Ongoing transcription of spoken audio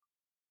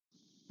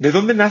¿De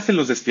dónde nacen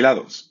los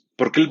destilados?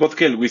 ¿Por qué el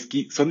vodka y el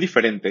whisky son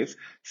diferentes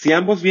si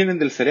ambos vienen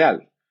del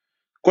cereal?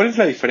 ¿Cuál es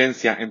la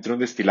diferencia entre un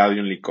destilado y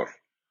un licor?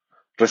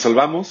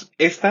 Resolvamos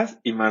estas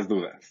y más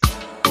dudas.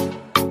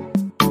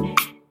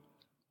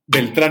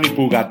 Beltrán y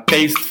Puga,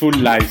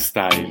 Tasteful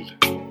Lifestyle.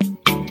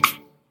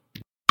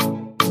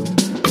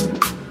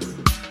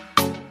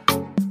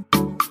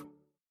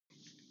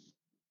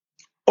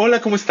 Hola,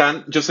 ¿cómo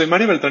están? Yo soy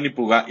Mario Beltrán y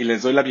Puga y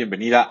les doy la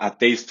bienvenida a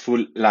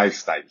Tasteful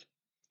Lifestyle.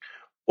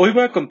 Hoy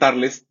voy a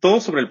contarles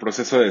todo sobre el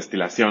proceso de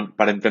destilación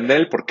para entender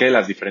el porqué de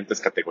las diferentes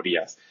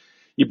categorías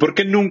y por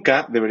qué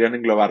nunca deberían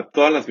englobar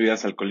todas las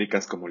bebidas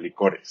alcohólicas como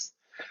licores.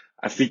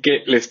 Así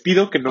que les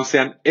pido que no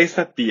sean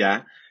esa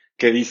tía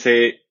que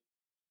dice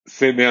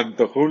se me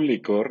antojó un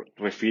licor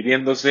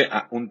refiriéndose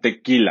a un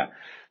tequila.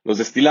 Los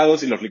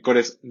destilados y los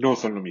licores no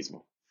son lo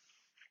mismo.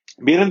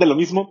 Vienen de lo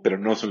mismo, pero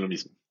no son lo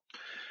mismo.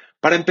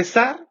 Para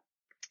empezar,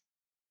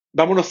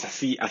 vámonos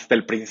así hasta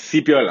el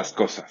principio de las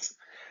cosas.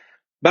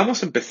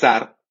 Vamos a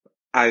empezar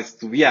a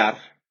estudiar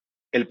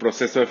el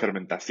proceso de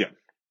fermentación.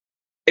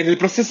 En el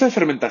proceso de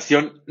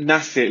fermentación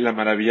nace la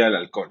maravilla del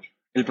alcohol.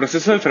 El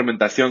proceso de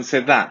fermentación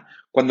se da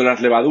cuando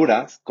las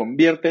levaduras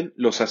convierten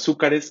los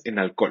azúcares en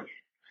alcohol.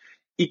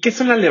 ¿Y qué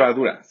son las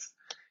levaduras?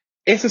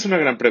 Esa es una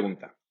gran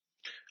pregunta.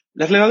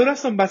 Las levaduras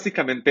son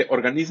básicamente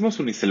organismos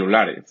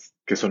unicelulares,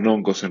 que son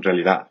hongos en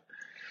realidad,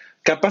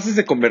 capaces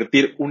de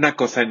convertir una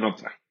cosa en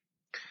otra.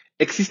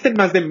 Existen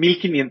más de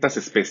 1500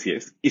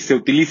 especies y se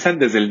utilizan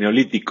desde el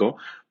Neolítico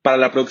para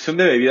la producción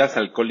de bebidas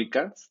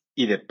alcohólicas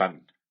y de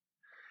pan.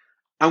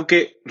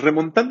 Aunque,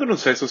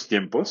 remontándonos a esos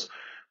tiempos,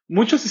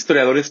 muchos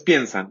historiadores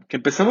piensan que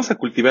empezamos a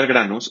cultivar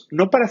granos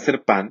no para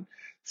hacer pan,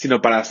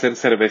 sino para hacer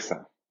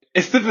cerveza.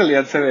 Esto en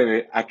realidad se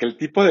debe a que el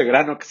tipo de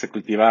grano que se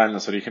cultivaba en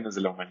los orígenes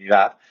de la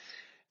humanidad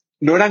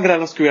no eran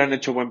granos que hubieran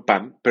hecho buen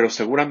pan, pero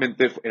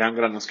seguramente eran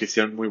granos que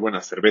hicieron muy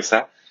buena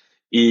cerveza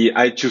y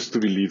I choose to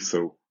believe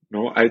so,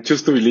 ¿no? I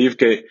choose to believe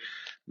que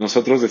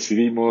nosotros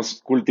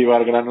decidimos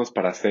cultivar granos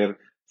para hacer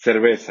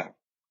cerveza.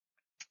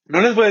 No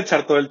les voy a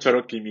echar todo el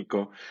choro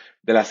químico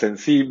de las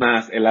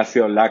enzimas, el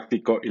ácido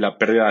láctico y la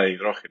pérdida de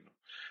hidrógeno.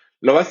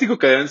 Lo básico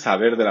que deben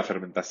saber de la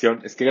fermentación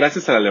es que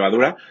gracias a la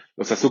levadura,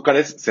 los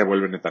azúcares se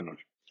vuelven etanol.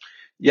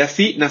 Y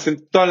así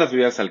nacen todas las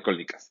bebidas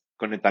alcohólicas,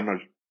 con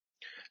etanol.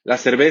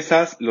 Las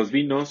cervezas, los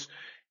vinos,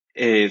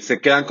 se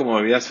quedan como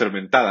bebidas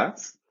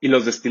fermentadas y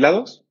los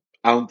destilados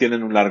aún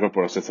tienen un largo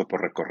proceso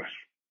por recorrer.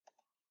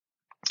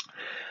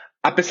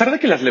 A pesar de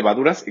que las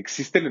levaduras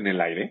existen en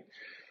el aire,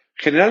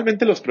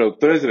 generalmente los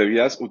productores de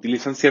bebidas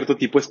utilizan cierto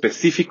tipo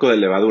específico de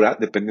levadura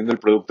dependiendo del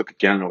producto que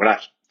quieran lograr.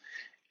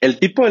 El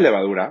tipo de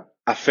levadura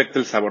afecta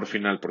el sabor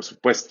final, por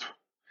supuesto.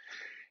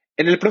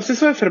 En el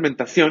proceso de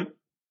fermentación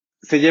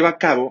se lleva a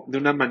cabo de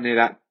una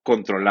manera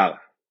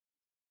controlada.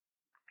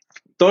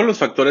 Todos los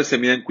factores se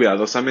miden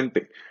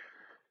cuidadosamente,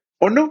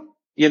 o no,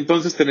 y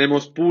entonces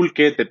tenemos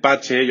pulque,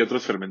 tepache y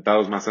otros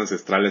fermentados más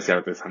ancestrales y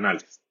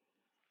artesanales.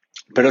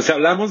 Pero si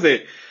hablamos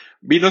de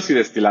vinos y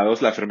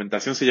destilados, la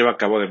fermentación se lleva a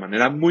cabo de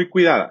manera muy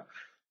cuidada.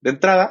 De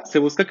entrada, se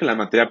busca que la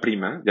materia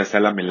prima, ya sea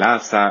la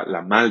melaza,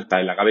 la malta,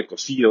 el agave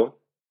cocido,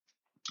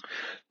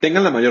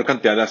 tengan la mayor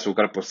cantidad de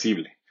azúcar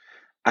posible.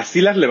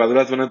 Así las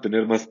levaduras van a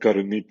tener más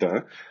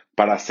carnita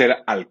para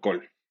hacer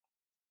alcohol.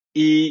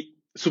 Y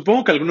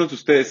supongo que algunos de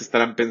ustedes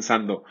estarán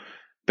pensando,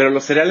 pero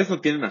los cereales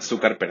no tienen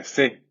azúcar per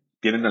se,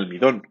 tienen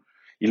almidón,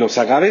 y los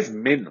agaves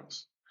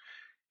menos.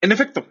 En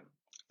efecto,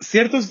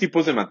 ciertos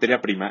tipos de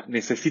materia prima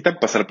necesitan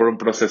pasar por un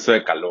proceso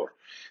de calor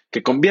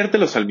que convierte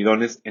los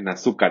almidones en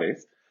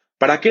azúcares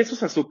para que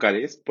esos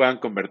azúcares puedan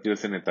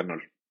convertirse en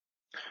etanol.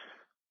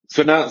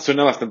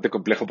 Suena bastante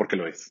complejo porque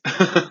lo es.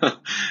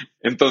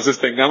 Entonces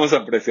tengamos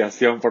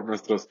apreciación por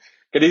nuestros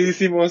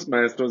queridísimos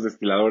maestros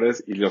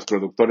destiladores y los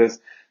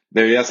productores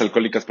de bebidas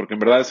alcohólicas porque en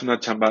verdad es una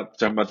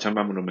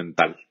chamba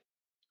monumental.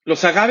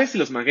 Los agaves y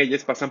los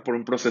magueyes pasan por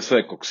un proceso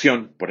de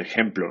cocción, por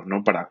ejemplo,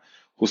 ¿no? Para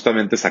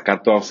justamente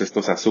sacar todos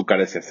estos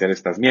azúcares y hacer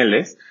estas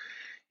mieles.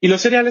 Y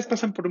los cereales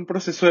pasan por un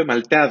proceso de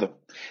malteado.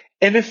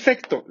 En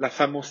efecto, la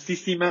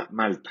famosísima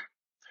malta.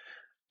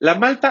 La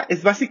malta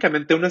es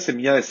básicamente una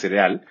semilla de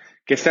cereal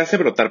que se hace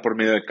brotar por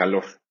medio de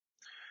calor.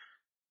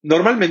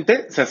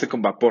 Normalmente se hace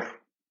con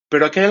vapor,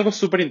 pero aquí hay algo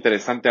súper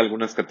interesante en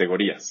algunas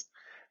categorías.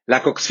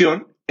 La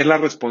cocción es la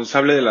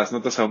responsable de las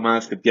notas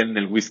ahumadas que tienen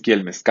el whisky y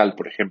el mezcal,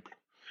 por ejemplo.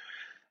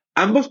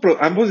 Ambos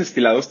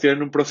destilados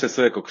tienen un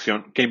proceso de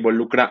cocción que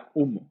involucra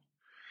humo.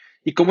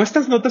 Y como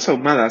estas notas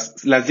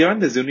ahumadas las llevan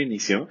desde un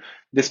inicio,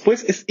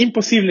 después es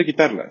imposible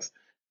quitarlas.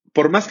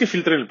 Por más que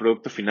filtren el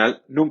producto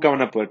final, nunca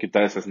van a poder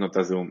quitar esas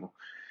notas de humo.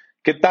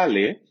 ¿Qué tal,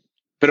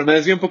 Pero me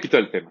desvío un poquito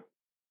del tema.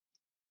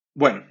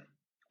 Bueno,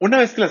 una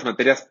vez que las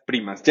materias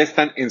primas ya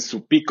están en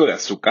su pico de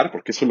azúcar,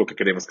 porque eso es lo que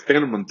queremos, que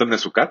tengan un montón de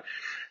azúcar,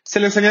 se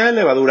les añade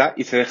levadura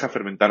y se deja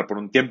fermentar por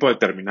un tiempo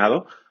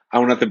determinado a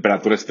una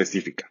temperatura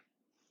específica.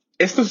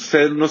 Esto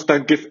sucede en unos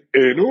tanques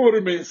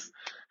enormes,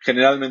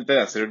 generalmente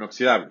de acero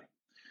inoxidable.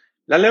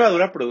 La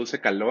levadura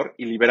produce calor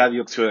y libera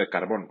dióxido de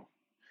carbono.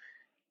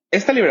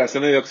 Esta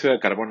liberación de dióxido de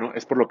carbono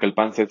es por lo que el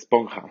pan se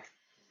esponja.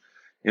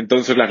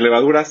 Entonces las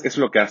levaduras es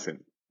lo que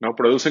hacen. ¿no?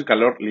 Producen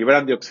calor,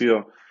 liberan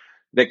dióxido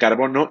de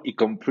carbono y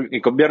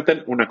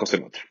convierten una cosa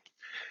en otra.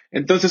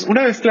 Entonces,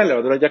 una vez que la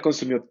levadura ya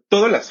consumió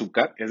todo el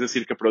azúcar, es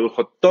decir, que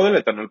produjo todo el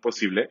etanol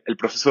posible, el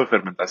proceso de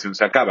fermentación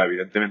se acaba.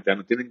 Evidentemente ya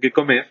no tienen que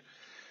comer,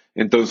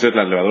 entonces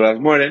las levaduras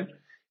mueren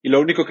y lo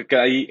único que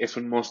queda ahí es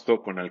un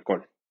mosto con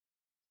alcohol.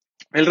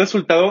 El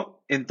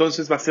resultado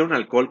entonces va a ser un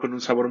alcohol con un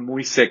sabor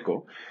muy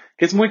seco,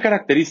 que es muy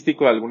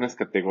característico de algunas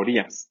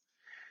categorías.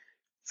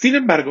 Sin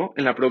embargo,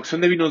 en la producción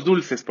de vinos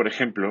dulces, por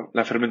ejemplo,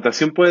 la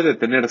fermentación puede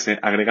detenerse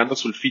agregando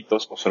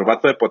sulfitos o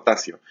sorbato de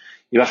potasio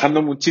y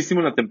bajando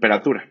muchísimo la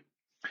temperatura.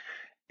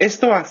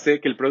 Esto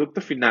hace que el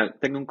producto final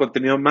tenga un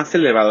contenido más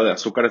elevado de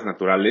azúcares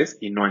naturales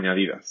y no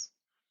añadidas.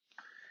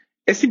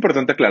 Es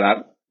importante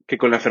aclarar que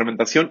con la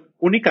fermentación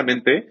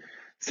únicamente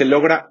se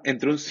logra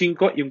entre un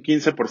 5 y un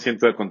 15%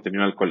 de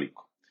contenido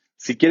alcohólico.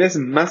 Si quieres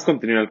más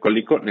contenido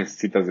alcohólico,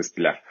 necesitas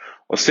destilar.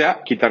 O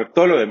sea, quitar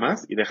todo lo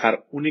demás y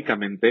dejar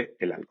únicamente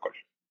el alcohol.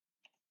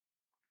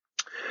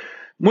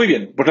 Muy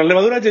bien, pues las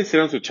levaduras ya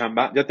hicieron su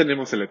chamba, ya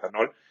tenemos el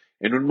etanol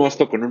en un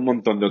mosto con un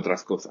montón de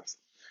otras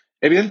cosas.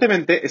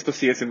 Evidentemente, esto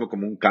sigue siendo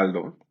como un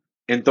caldo.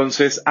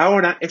 Entonces,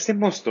 ahora ese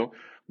mosto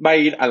va a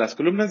ir a las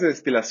columnas de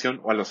destilación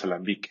o a los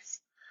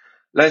alambiques.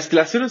 La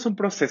destilación es un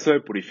proceso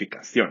de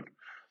purificación,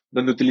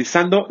 donde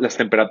utilizando las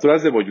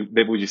temperaturas de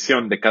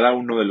ebullición de cada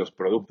uno de los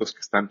productos que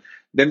están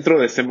dentro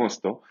de ese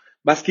mosto,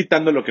 vas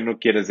quitando lo que no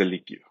quieres del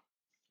líquido.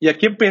 Y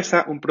aquí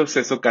empieza un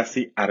proceso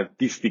casi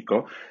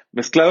artístico,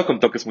 mezclado con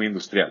toques muy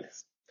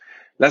industriales.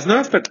 Las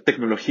nuevas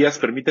tecnologías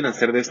permiten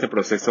hacer de este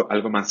proceso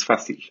algo más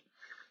fácil.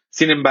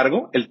 Sin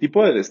embargo, el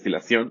tipo de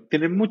destilación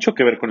tiene mucho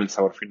que ver con el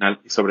sabor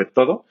final y sobre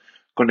todo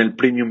con el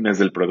premiumness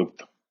del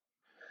producto.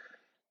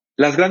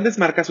 Las grandes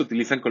marcas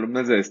utilizan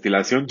columnas de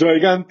destilación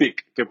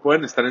gigantic que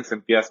pueden estar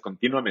encendidas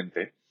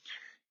continuamente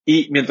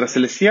y mientras se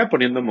les siga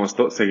poniendo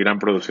mosto seguirán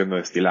produciendo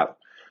destilado.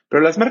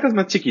 Pero las marcas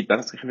más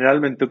chiquitas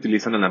generalmente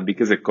utilizan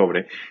alambiques de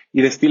cobre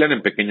y destilan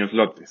en pequeños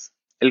lotes.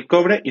 El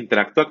cobre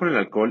interactúa con el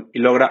alcohol y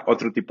logra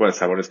otro tipo de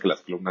sabores que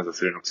las columnas de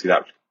acero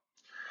inoxidable.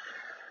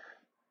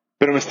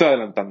 Pero me estoy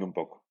adelantando un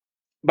poco.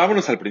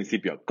 Vámonos al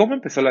principio. ¿Cómo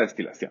empezó la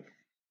destilación?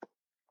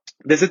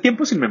 Desde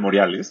tiempos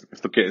inmemoriales,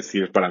 esto quiere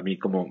decir para mí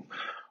como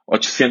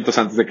 800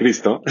 antes de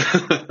Cristo,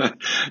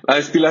 la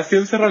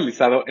destilación se ha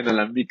realizado en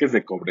alambiques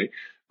de cobre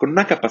con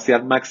una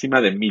capacidad máxima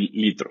de 1000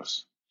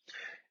 litros.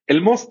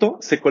 El mosto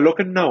se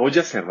coloca en una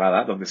olla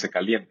cerrada donde se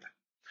calienta.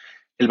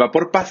 El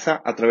vapor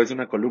pasa a través de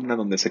una columna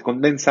donde se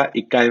condensa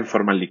y cae en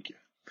forma líquida.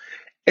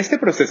 Este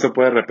proceso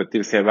puede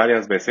repetirse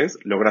varias veces,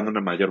 logrando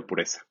una mayor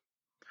pureza.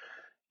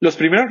 Los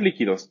primeros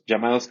líquidos,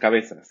 llamados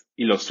cabezas,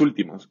 y los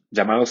últimos,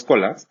 llamados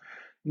colas,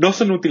 no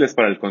son útiles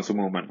para el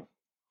consumo humano.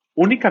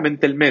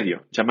 Únicamente el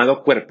medio,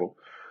 llamado cuerpo,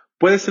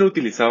 puede ser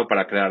utilizado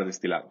para crear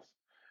destilados.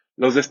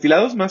 Los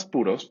destilados más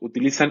puros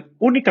utilizan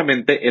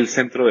únicamente el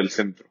centro del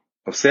centro,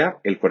 o sea,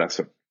 el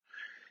corazón.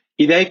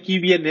 Y de aquí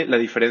viene la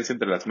diferencia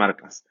entre las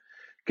marcas.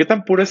 Qué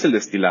tan puro es el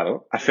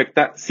destilado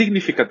afecta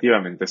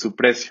significativamente su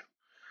precio.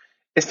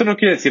 Esto no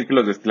quiere decir que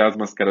los destilados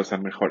más caros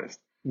sean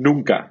mejores.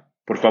 Nunca,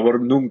 por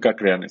favor, nunca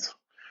crean eso.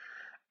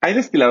 Hay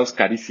destilados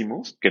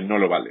carísimos que no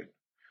lo valen.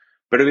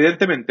 Pero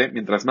evidentemente,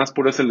 mientras más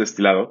puro es el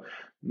destilado,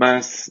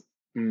 más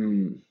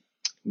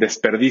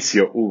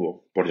desperdicio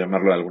hubo, por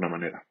llamarlo de alguna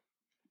manera.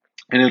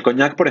 En el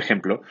coñac, por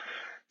ejemplo,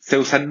 se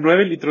usan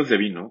 9 litros de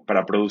vino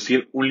para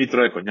producir 1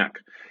 litro de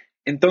coñac.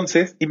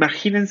 Entonces,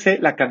 imagínense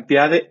la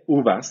cantidad de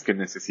uvas que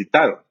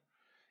necesitaron.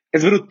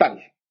 Es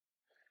brutal.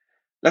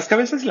 Las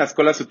cabezas y las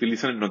colas se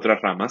utilizan en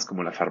otras ramas,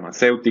 como la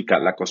farmacéutica,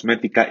 la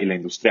cosmética y la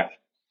industrial.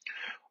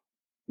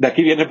 De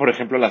aquí viene, por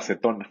ejemplo, la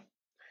acetona.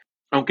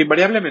 Aunque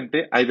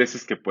invariablemente hay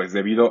veces que, pues,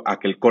 debido a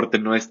que el corte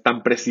no es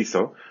tan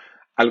preciso,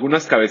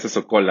 algunas cabezas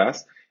o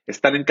colas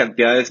están en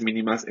cantidades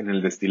mínimas en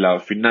el destilado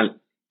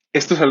final.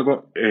 Esto es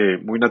algo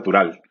muy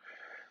natural.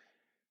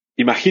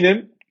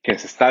 Imaginen que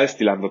se está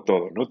destilando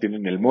todo, ¿no?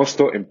 Tienen el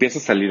mosto, empieza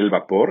a salir el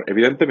vapor.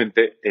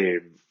 Evidentemente,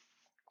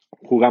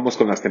 jugamos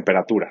con las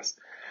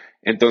temperaturas.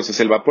 Entonces,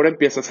 el vapor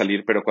empieza a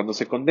salir, pero cuando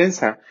se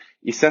condensa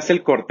y se hace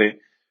el corte,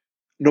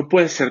 no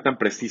puede ser tan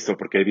preciso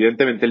porque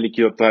evidentemente el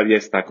líquido todavía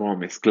está como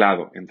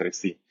mezclado entre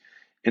sí.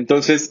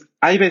 Entonces,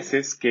 hay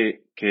veces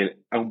que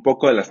a un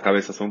poco de las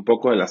cabezas o un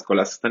poco de las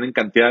colas están en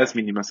cantidades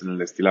mínimas en el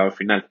destilado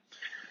final.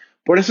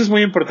 Por eso es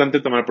muy importante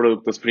tomar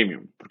productos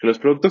premium, porque los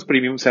productos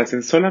premium se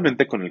hacen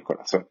solamente con el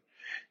corazón.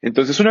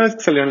 Entonces, una vez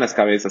que salieron las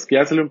cabezas, que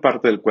ya salió un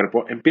parte del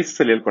cuerpo, empieza a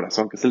salir el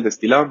corazón, que es el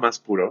destilado más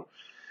puro,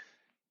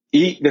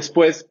 y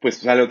después, pues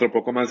sale otro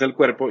poco más del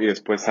cuerpo y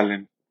después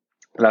salen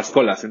las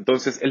colas.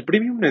 Entonces, el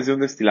premium es de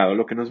un destilado.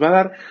 Lo que nos va a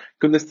dar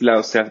que un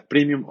destilado sea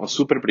premium o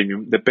super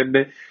premium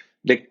depende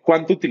de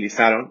cuánto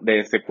utilizaron de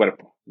este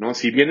cuerpo, ¿no?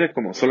 Si viene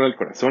como solo del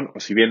corazón o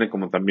si viene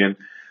como también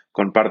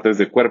con partes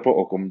de cuerpo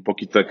o con un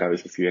poquito de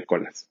cabezas y de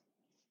colas.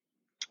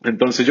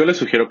 Entonces, yo les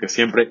sugiero que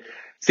siempre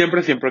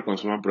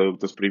consuman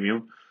productos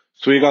premium.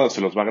 Su hígado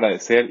se los va a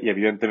agradecer y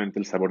evidentemente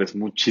el sabor es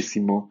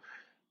muchísimo,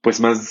 pues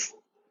más,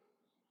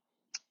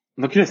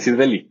 no quiero decir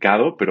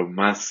delicado, pero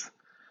más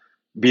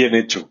bien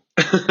hecho.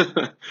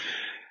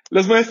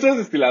 Los maestros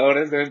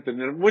destiladores deben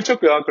tener mucho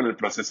cuidado con el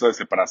proceso de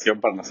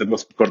separación para no hacer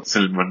los cortes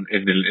en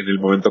el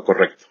momento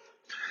correcto.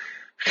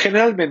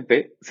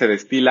 Generalmente se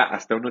destila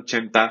hasta de un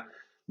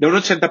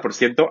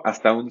 80%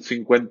 hasta un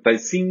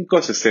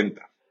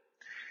 55-60%.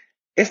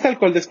 Este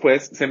alcohol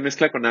después se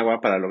mezcla con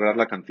agua para lograr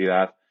la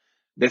cantidad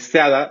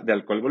deseada de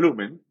alcohol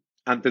volumen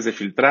antes de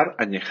filtrar,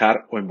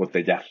 añejar o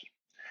embotellar.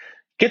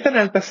 ¿Qué tan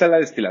alta sea la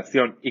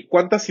destilación y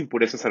cuántas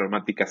impurezas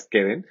aromáticas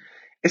queden?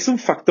 Es un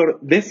factor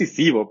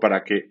decisivo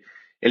para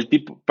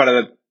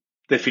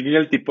definir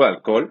el tipo de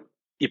alcohol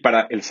y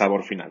para el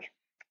sabor final.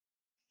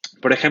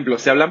 Por ejemplo,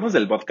 si hablamos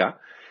del vodka,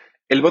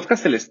 el vodka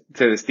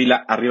se destila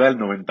arriba del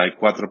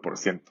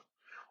 94%.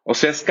 O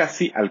sea, es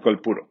casi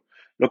alcohol puro,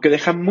 lo que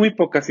deja muy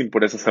pocas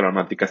impurezas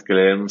aromáticas que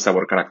le den un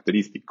sabor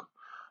característico,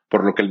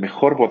 por lo que el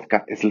mejor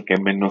vodka es el que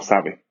menos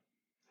sabe.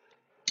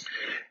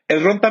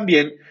 El ron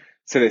también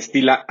se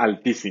destila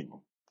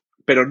altísimo,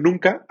 pero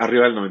nunca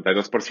arriba del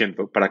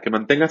 92% para que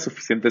mantenga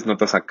suficientes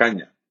notas a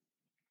caña,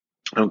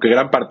 aunque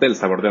gran parte del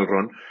sabor del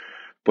ron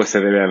pues se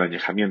debe al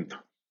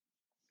añejamiento.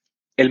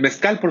 El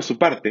mezcal, por su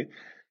parte,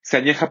 se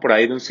añeja por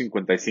ahí de un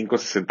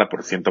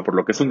 55-60%, por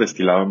lo que es un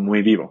destilado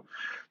muy vivo.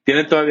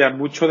 Tiene todavía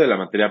mucho de la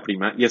materia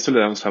prima y eso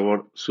le da un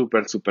sabor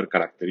súper, súper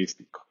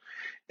característico.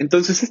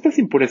 Entonces, estas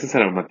impurezas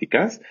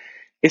aromáticas,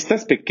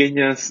 estas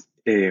pequeñas,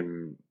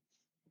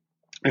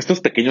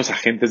 estos pequeños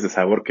agentes de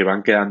sabor que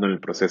van quedando en el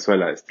proceso de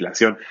la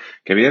destilación,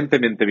 que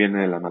evidentemente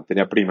viene de la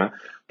materia prima,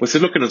 pues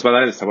es lo que nos va a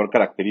dar el sabor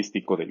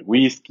característico del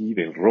whisky,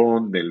 del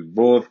ron, del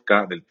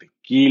vodka, del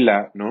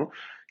tequila, ¿no?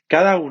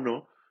 Cada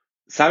uno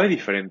sabe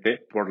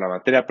diferente por la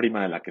materia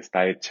prima de la que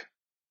está hecha.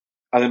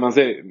 Además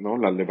de, ¿no?,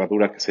 la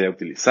levadura que se haya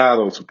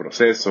utilizado, su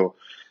proceso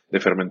de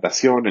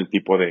fermentación, el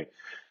tipo de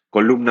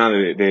columna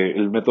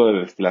el método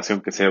de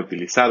destilación que se haya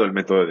utilizado, el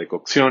método de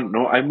decocción,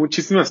 ¿no? Hay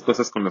muchísimas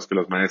cosas con las que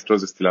los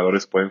maestros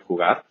destiladores pueden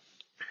jugar,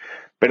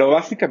 pero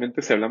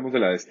básicamente si hablamos de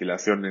la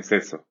destilación es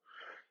eso.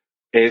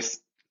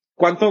 Es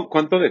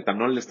cuánto de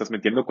etanol le estás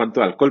metiendo,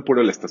 cuánto de alcohol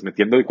puro le estás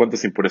metiendo y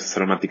cuántas impurezas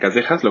aromáticas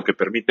dejas, lo que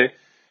permite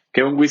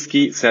que un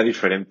whisky sea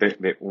diferente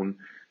de un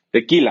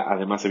tequila,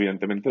 además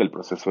evidentemente del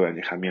proceso de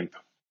añejamiento.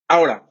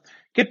 Ahora,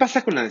 ¿qué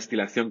pasa con la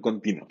destilación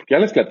continua? Porque ya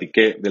les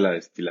platiqué de la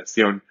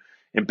destilación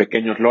en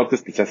pequeños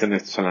lotes que se hacen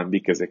estos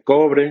alambiques de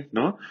cobre,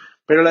 ¿no?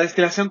 Pero la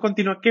destilación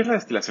continua, ¿qué es la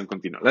destilación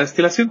continua? La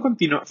destilación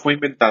continua fue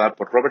inventada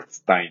por Robert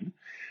Stein,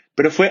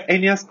 pero fue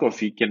Eneas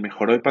Coffey quien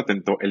mejoró y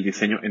patentó el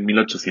diseño en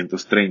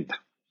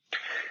 1830.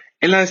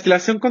 En la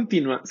destilación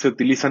continua se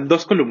utilizan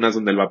dos columnas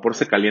donde el vapor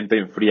se calienta y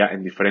enfría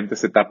en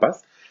diferentes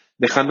etapas,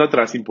 dejando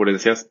atrás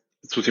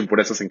sus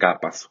impurezas en cada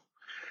paso.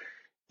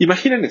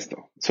 Imaginen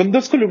esto, son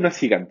dos columnas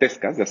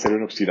gigantescas de acero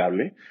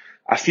inoxidable,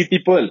 así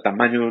tipo del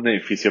tamaño de un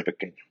edificio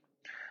pequeño.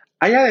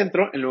 Ahí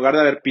adentro, en lugar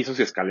de haber pisos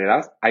y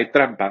escaleras, hay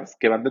trampas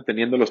que van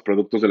deteniendo los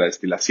productos de la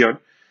destilación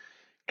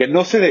que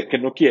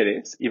no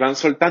quieres y van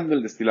soltando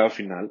el destilado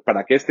final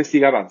para que éste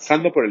siga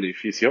avanzando por el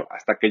edificio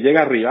hasta que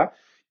llega arriba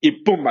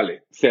y ¡pum!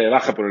 Vale, se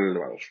baja por el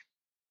elevador.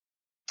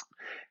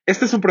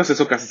 Este es un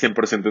proceso casi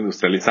 100%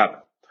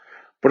 industrializado.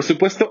 Por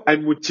supuesto,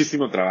 hay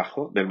muchísimo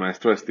trabajo del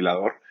maestro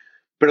destilador,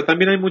 pero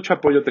también hay mucho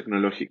apoyo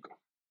tecnológico.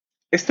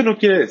 Esto no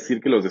quiere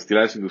decir que los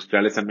destilados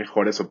industriales sean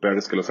mejores o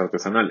peores que los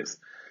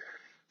artesanales.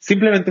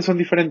 Simplemente son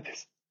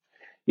diferentes.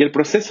 Y el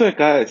proceso de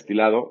cada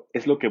destilado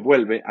es lo que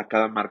vuelve a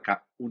cada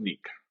marca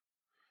única.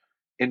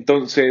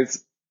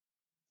 Entonces,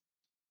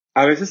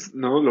 a veces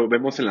no lo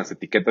vemos en las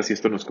etiquetas y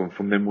esto nos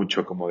confunde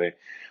mucho, como de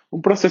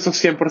un proceso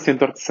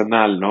 100%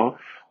 artesanal, ¿no?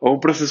 O un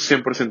proceso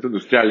 100%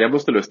 industrial. Y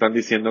ambos te lo están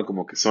diciendo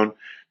como que son,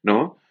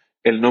 ¿no?,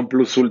 el non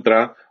plus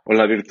ultra o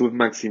la virtud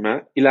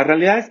máxima. Y la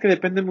realidad es que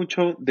depende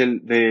mucho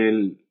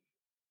de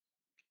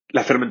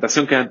la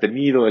fermentación que hayan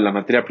tenido, de la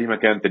materia prima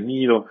que hayan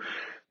tenido,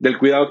 del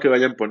cuidado que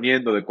vayan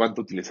poniendo, de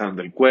cuánto utilizaron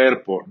del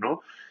cuerpo,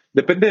 ¿no?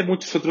 Depende de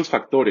muchos otros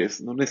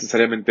factores, no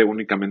necesariamente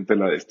únicamente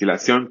la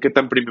destilación, qué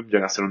tan premium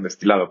llega a ser un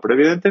destilado, pero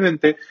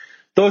evidentemente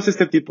todo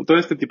este tipo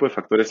de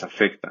factores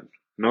afectan,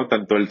 ¿no?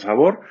 Tanto el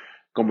sabor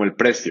como el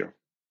precio.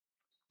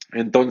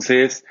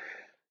 Entonces,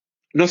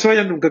 no se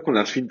vayan nunca con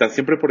las fintas,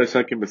 siempre por eso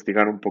hay que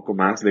investigar un poco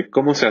más de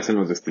cómo se hacen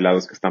los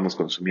destilados que estamos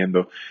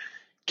consumiendo,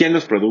 quién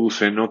los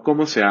produce, ¿no?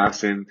 Cómo se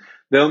hacen,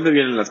 de dónde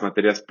vienen las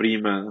materias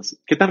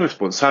primas, qué tan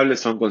responsables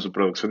son con su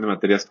producción de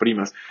materias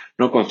primas,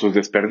 no con sus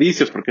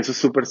desperdicios, porque eso es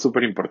súper,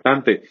 súper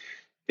importante.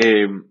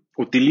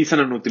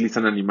 Utilizan o no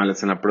utilizan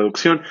animales en la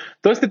producción.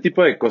 Todo este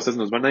tipo de cosas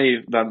nos van a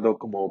ir dando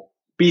como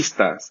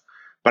pistas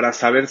para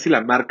saber si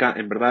la marca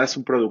en verdad es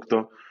un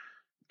producto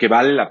que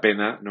vale la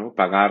pena, ¿no?,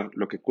 pagar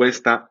lo que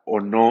cuesta o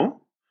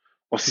no,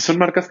 o si son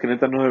marcas que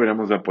neta no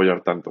deberíamos de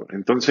apoyar tanto.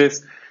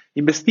 Entonces,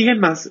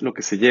 investiguen más lo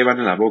que se llevan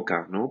en la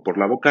boca, ¿no? Por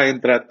la boca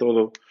entra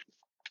todo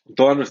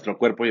nuestro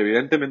cuerpo y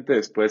evidentemente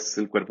después es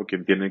el cuerpo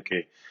quien tiene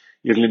que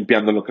ir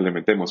limpiando lo que le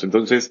metemos.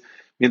 Entonces,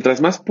 mientras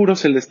más puro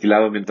sea el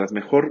destilado, mientras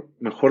mejor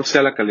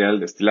sea la calidad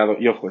del destilado,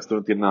 y ojo, esto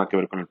no tiene nada que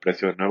ver con el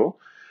precio de nuevo,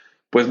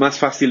 pues más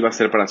fácil va a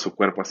ser para su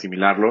cuerpo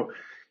asimilarlo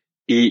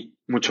y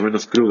mucho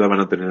menos cruda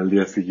van a tener al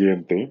día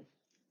siguiente.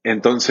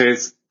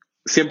 Entonces,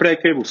 siempre hay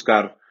que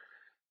buscar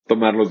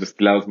tomar los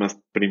destilados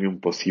más premium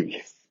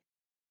posibles.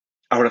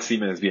 Ahora sí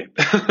me desvié.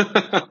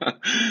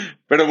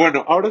 Pero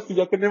bueno, ahora sí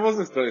ya tenemos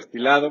nuestro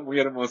destilado muy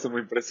hermoso,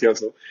 muy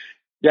precioso.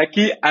 Y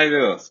aquí hay de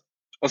dos.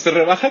 O se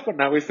rebaja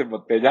con agua y se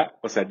embotella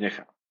o se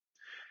añeja.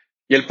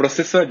 Y el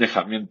proceso de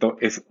añejamiento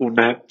es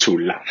una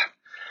chulada.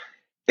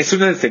 Es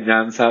una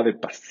enseñanza de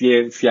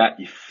paciencia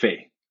y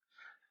fe.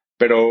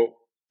 Pero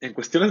en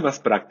cuestiones más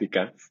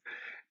prácticas,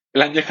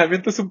 el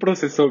añejamiento es un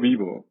proceso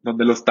vivo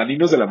donde los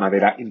taninos de la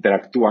madera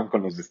interactúan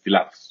con los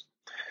destilados.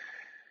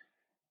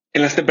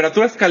 En las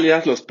temperaturas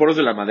cálidas, los poros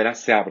de la madera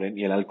se abren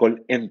y el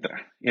alcohol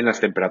entra. En las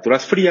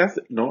temperaturas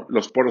frías, ¿no?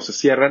 Los poros se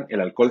cierran, el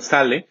alcohol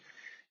sale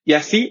y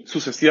así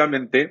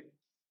sucesivamente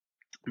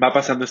va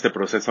pasando este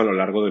proceso a lo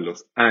largo de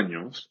los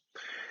años.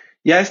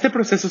 Y a este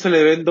proceso se le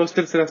deben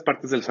 2/3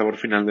 partes del sabor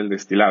final del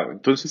destilado.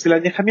 Entonces, el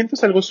añejamiento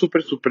es algo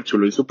súper, súper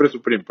chulo y súper,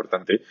 súper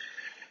importante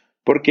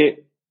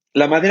porque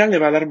la madera le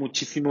va a dar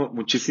muchísimo,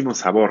 muchísimo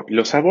sabor. Y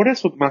los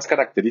sabores más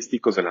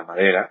característicos de la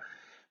madera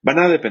van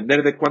a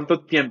depender de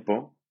cuánto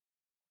tiempo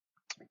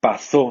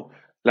pasó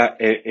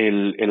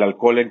el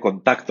alcohol en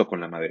contacto con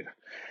la madera.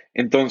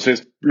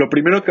 Entonces, lo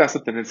primero que vas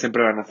a tener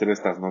siempre van a ser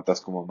estas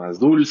notas como más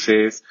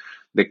dulces,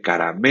 de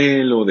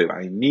caramelo, de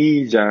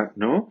vainilla,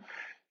 ¿no?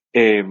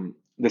 Eh,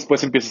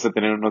 Después empiezas a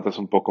tener notas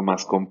un poco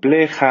más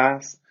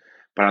complejas,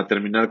 para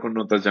terminar con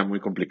notas ya muy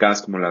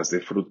complicadas como las de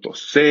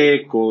frutos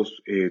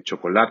secos,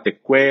 chocolate,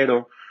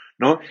 cuero,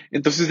 ¿no?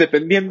 Entonces,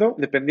 dependiendo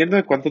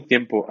de cuánto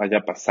tiempo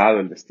haya pasado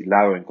el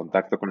destilado en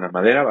contacto con la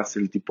madera, va a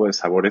ser el tipo de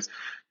sabores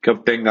que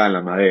obtenga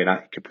la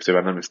madera, que pues se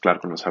van a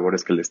mezclar con los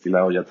sabores que el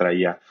destilado ya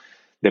traía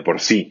de por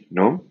sí,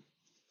 ¿no?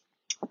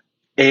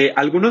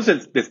 Algunos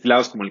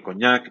destilados como el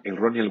coñac, el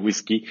ron y el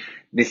whisky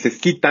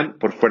necesitan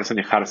por fuerza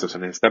añejarse, o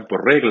sea, necesitan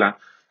por regla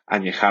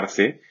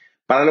añejarse,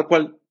 para lo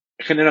cual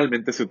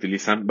generalmente se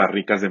utilizan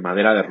barricas de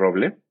madera de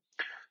roble,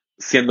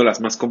 siendo las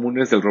más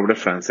comunes del roble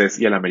francés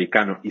y el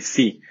americano. Y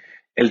sí,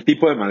 el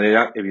tipo de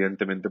madera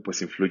evidentemente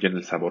pues influye en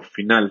el sabor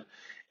final.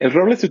 El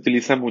roble se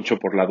utiliza mucho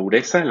por la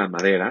dureza de la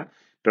madera,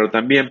 pero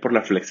también por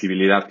la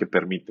flexibilidad que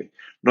permite.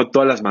 No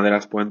todas las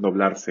maderas pueden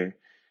doblarse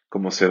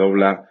como se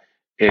dobla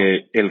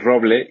el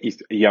roble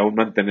y aún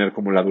mantener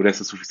como la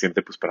dureza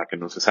suficiente pues para que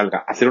no se salga.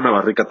 Hacer una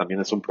barrica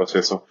también es un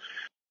proceso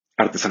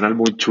artesanal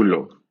muy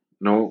chulo,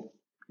 ¿no?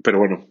 Pero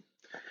bueno,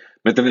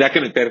 me tendría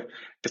que meter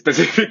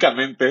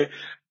específicamente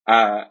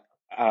a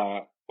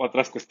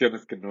otras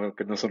cuestiones que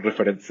no son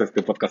referentes a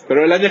este podcast.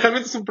 Pero el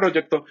añejamiento es un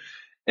proyecto,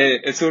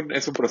 es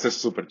un proceso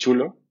súper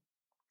chulo.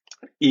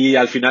 Y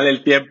al final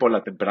el tiempo,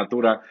 la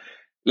temperatura,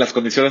 las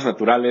condiciones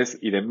naturales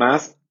y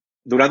demás,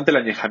 durante el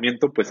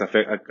añejamiento, pues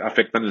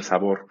afectan el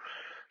sabor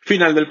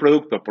final del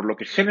producto, por lo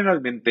que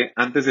generalmente,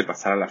 antes de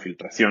pasar a la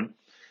filtración,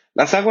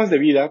 las aguas de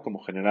vida,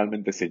 como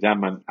generalmente se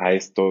llaman a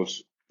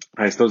estos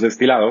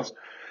destilados,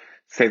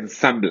 se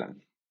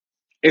ensamblan.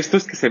 Esto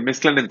es que se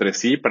mezclan entre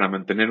sí para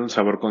mantener un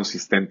sabor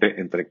consistente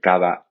entre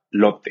cada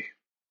lote.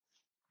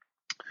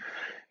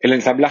 El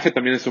ensamblaje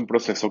también es un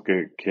proceso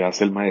que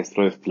hace el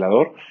maestro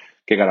destilador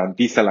que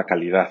garantiza la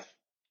calidad.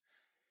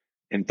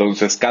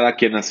 Entonces, cada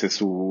quien hace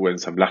su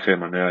ensamblaje de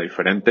manera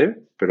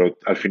diferente, pero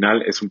al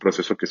final es un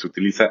proceso que se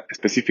utiliza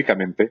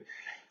específicamente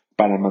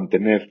para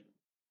mantener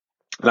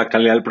la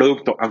calidad del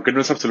producto, aunque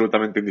no es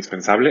absolutamente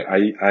indispensable.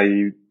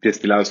 Hay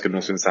destilados que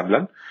no se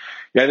ensamblan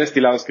y hay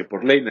destilados que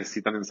por ley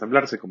necesitan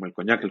ensamblarse, como el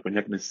coñac. El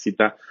coñac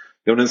necesita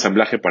de un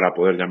ensamblaje para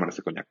poder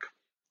llamarse coñac.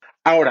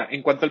 Ahora,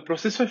 en cuanto al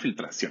proceso de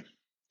filtración,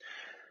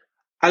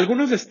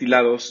 algunos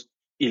destilados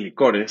y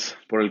licores,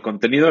 por el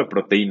contenido de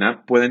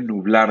proteína, pueden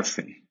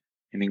nublarse.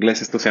 En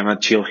inglés esto se llama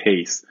chill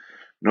haze,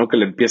 ¿no? Que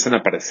le empiezan a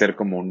aparecer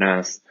como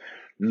unas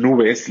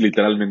nubes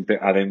literalmente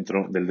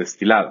adentro del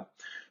destilado,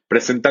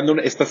 presentando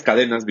estas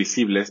cadenas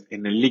visibles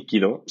en el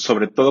líquido,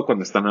 sobre todo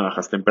cuando están a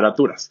bajas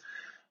temperaturas.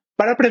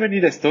 Para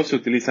prevenir esto, se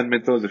utilizan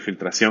métodos de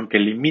filtración que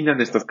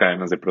eliminan estas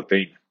cadenas de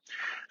proteína,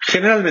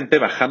 generalmente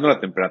bajando la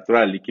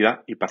temperatura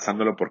líquida y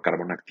pasándolo por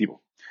carbón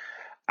activo.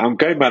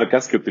 Aunque hay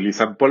marcas que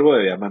utilizan polvo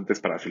de diamantes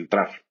para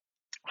filtrar.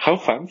 How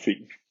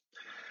fancy.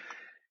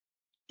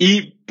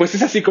 Y pues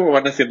es así como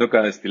van haciendo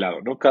cada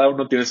destilado, ¿no? Cada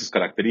uno tiene sus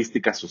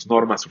características, sus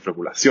normas, sus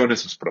regulaciones,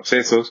 sus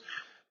procesos,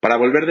 para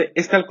volver de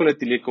este alcohol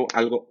etílico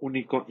algo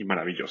único y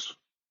maravilloso.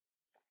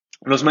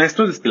 Los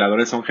maestros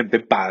destiladores son gente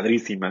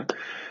padrísima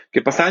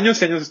que pasa años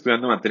y años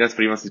estudiando materias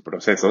primas y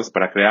procesos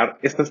para crear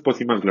estas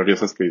pócimas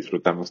gloriosas que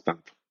disfrutamos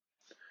tanto.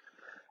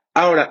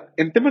 Ahora,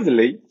 en temas de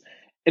ley,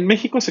 en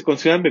México se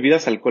consideran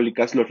bebidas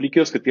alcohólicas los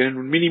líquidos que tienen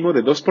un mínimo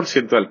de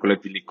 2% de alcohol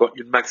etílico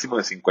y un máximo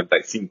de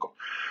 55%.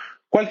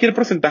 Cualquier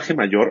porcentaje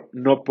mayor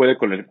no puede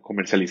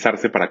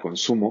comercializarse para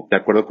consumo de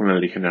acuerdo con la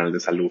Ley General de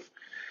Salud.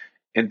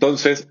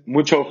 Entonces,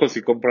 mucho ojo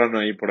si compran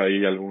ahí por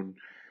ahí algún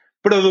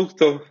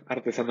producto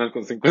artesanal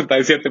con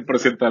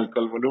 57% de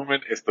alcohol volumen.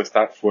 Esto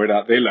está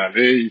fuera de la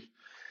ley.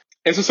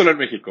 Eso solo en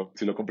México.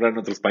 Si lo compran en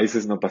otros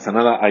países no pasa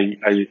nada. Hay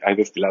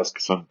destilados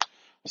que son,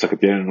 o sea, que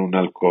tienen un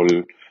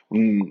alcohol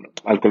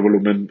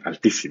volumen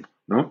altísimo,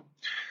 ¿no?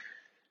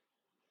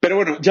 Pero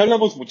bueno, ya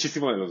hablamos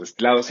muchísimo de los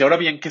destilados. Y ahora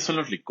bien, ¿qué son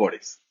los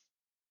licores?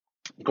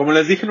 Como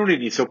les dije en un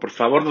inicio, por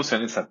favor no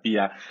sean esa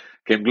tía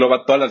que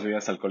engloba todas las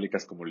bebidas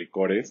alcohólicas como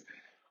licores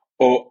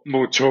o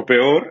mucho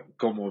peor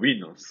como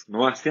vinos,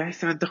 ¿no? Así, ay,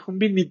 se me antoja un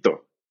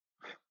vinito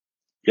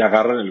y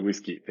agarran el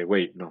whisky de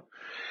güey, no.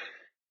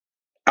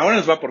 Ahora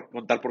les voy a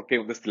contar por qué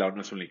un destilado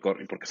no es un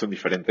licor y por qué son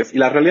diferentes. Y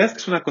la realidad es que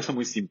es una cosa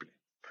muy simple.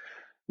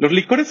 Los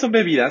licores son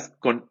bebidas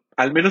con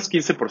al menos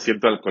 15%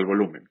 de alcohol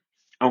volumen,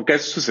 aunque hay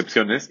sus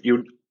excepciones y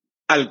un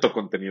alto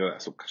contenido de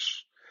azúcar.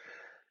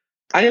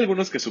 Hay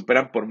algunos que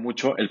superan por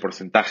mucho el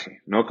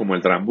porcentaje, ¿no? Como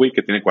el Drambuie,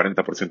 que tiene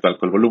 40% de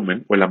alcohol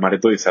volumen, o el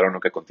amaretto di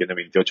Saronno, que contiene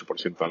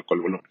 28% de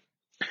alcohol volumen.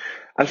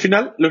 Al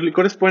final, los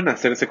licores pueden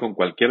hacerse con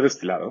cualquier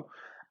destilado,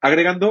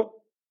 agregando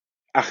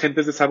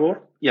agentes de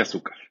sabor y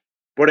azúcar.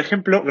 Por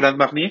ejemplo, Grand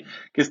Marnier,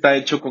 que está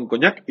hecho con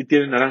coñac y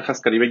tiene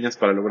naranjas caribeñas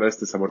para lograr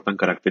este sabor tan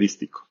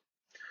característico.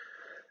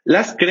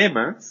 Las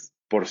cremas,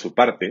 por su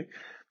parte,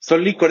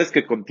 son licores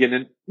que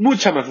contienen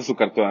mucha más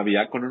azúcar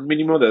todavía, con un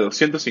mínimo de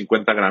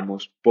 250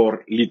 gramos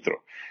por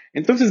litro.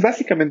 Entonces,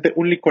 básicamente,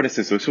 un licor es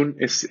eso, es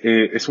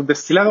un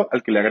destilado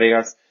al que le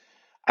agregas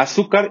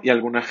azúcar y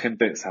algún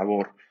agente de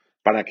sabor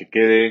para que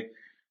quede,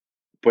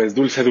 pues,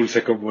 dulce,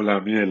 dulce como la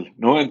miel,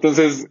 ¿no?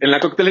 Entonces, en la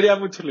coctelería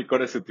muchos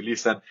licores se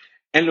utilizan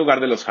en lugar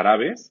de los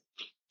jarabes.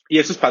 Y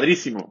eso es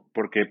padrísimo,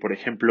 porque, por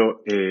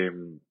ejemplo,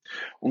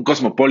 un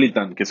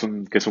Cosmopolitan, que es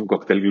un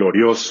cóctel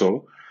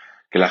glorioso,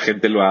 que la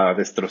gente lo ha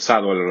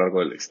destrozado a lo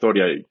largo de la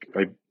historia, y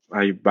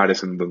hay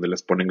bares en donde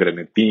les ponen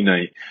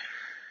grenetina y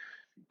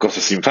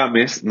cosas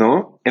infames,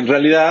 ¿no? En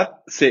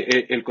realidad,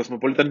 el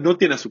Cosmopolitan no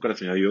tiene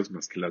azúcares añadidos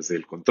más que las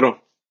del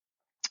control.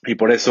 Y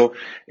por eso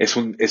es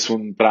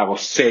un trago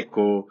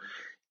seco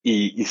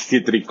y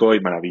cítrico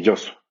y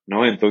maravilloso,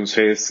 ¿no?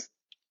 Entonces,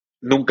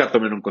 nunca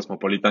tomen un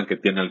Cosmopolitan que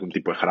tiene algún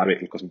tipo de jarabe.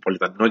 El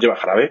Cosmopolitan no lleva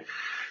jarabe,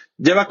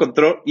 lleva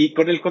control, y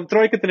con el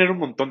control hay que tener un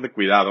montón de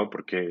cuidado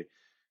porque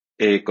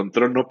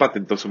Control no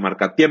patentó su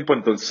marca a tiempo,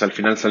 entonces al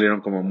final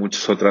salieron como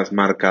muchas otras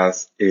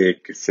marcas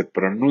que se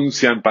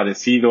pronuncian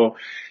parecido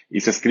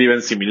y se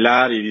escriben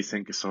similar y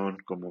dicen que son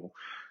como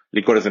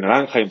licores de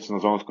naranja, y entonces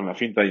nos vamos con la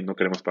finta y no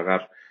queremos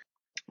pagar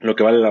lo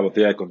que vale la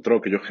botella de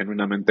Control, que yo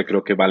genuinamente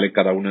creo que vale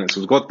cada una de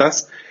sus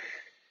gotas.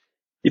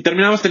 Y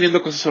terminamos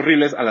teniendo cosas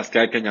horribles a las que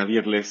hay que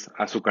añadirles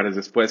azúcares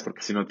después,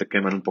 porque si no te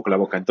queman un poco la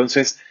boca.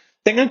 Entonces,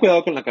 tengan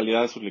cuidado con la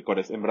calidad de sus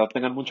licores. En verdad,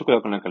 tengan mucho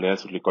cuidado con la calidad de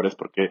sus licores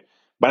porque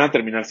van a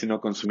terminar, si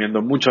no,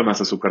 consumiendo mucho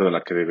más azúcar de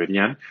la que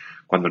deberían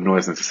cuando no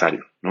es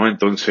necesario, ¿no?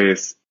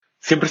 Entonces,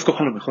 siempre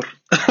escojan lo mejor.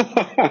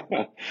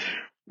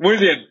 Muy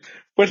bien,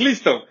 pues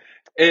listo.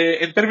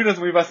 En términos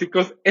muy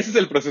básicos, ese es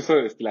el proceso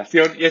de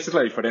destilación y esa es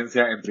la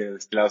diferencia entre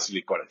destilados y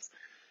licores.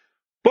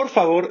 Por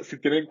favor, si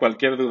tienen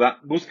cualquier duda,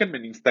 búsquenme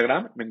en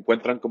Instagram, me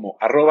encuentran como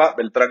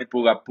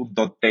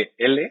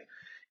 @beltranipuga.tl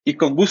y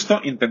con gusto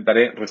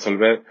intentaré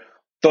resolver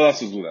todas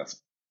sus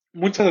dudas.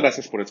 Muchas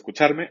gracias por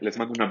escucharme, les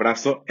mando un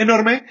abrazo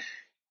enorme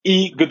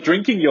y good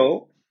drinking,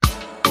 y'all.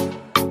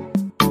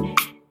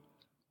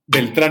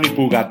 Beltrán y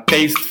Puga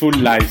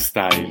Tasteful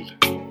Lifestyle.